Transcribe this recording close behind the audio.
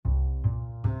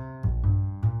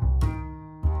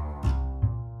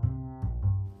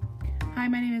Hi,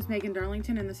 my name is Megan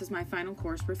Darlington, and this is my final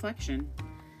course reflection.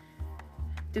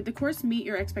 Did the course meet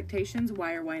your expectations?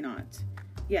 Why or why not?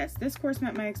 Yes, this course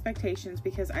met my expectations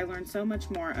because I learned so much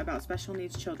more about special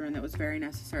needs children that was very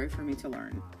necessary for me to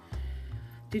learn.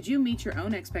 Did you meet your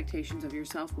own expectations of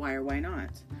yourself? Why or why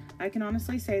not? I can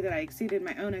honestly say that I exceeded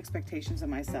my own expectations of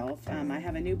myself. I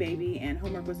have a new baby, and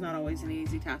homework was not always an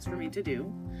easy task for me to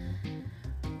do.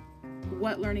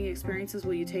 What learning experiences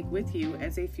will you take with you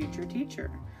as a future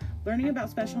teacher? Learning about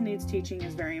special needs teaching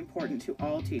is very important to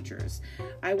all teachers.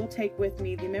 I will take with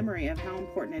me the memory of how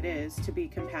important it is to be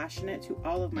compassionate to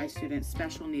all of my students,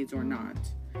 special needs or not.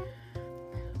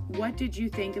 What did you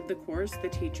think of the course, the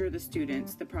teacher, the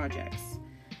students, the projects?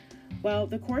 Well,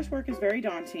 the coursework is very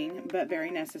daunting, but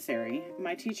very necessary.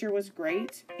 My teacher was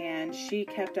great, and she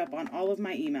kept up on all of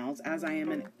my emails, as I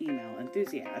am an email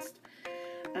enthusiast.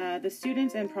 The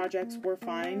students and projects were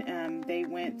fine. They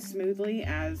went smoothly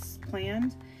as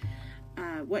planned.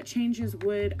 What changes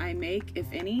would I make, if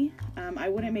any? I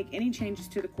wouldn't make any changes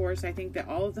to the course. I think that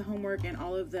all of the homework and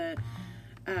all of the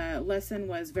lesson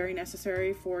was very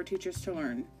necessary for teachers to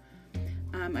learn.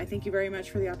 I thank you very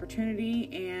much for the opportunity,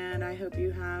 and I hope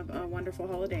you have a wonderful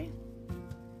holiday.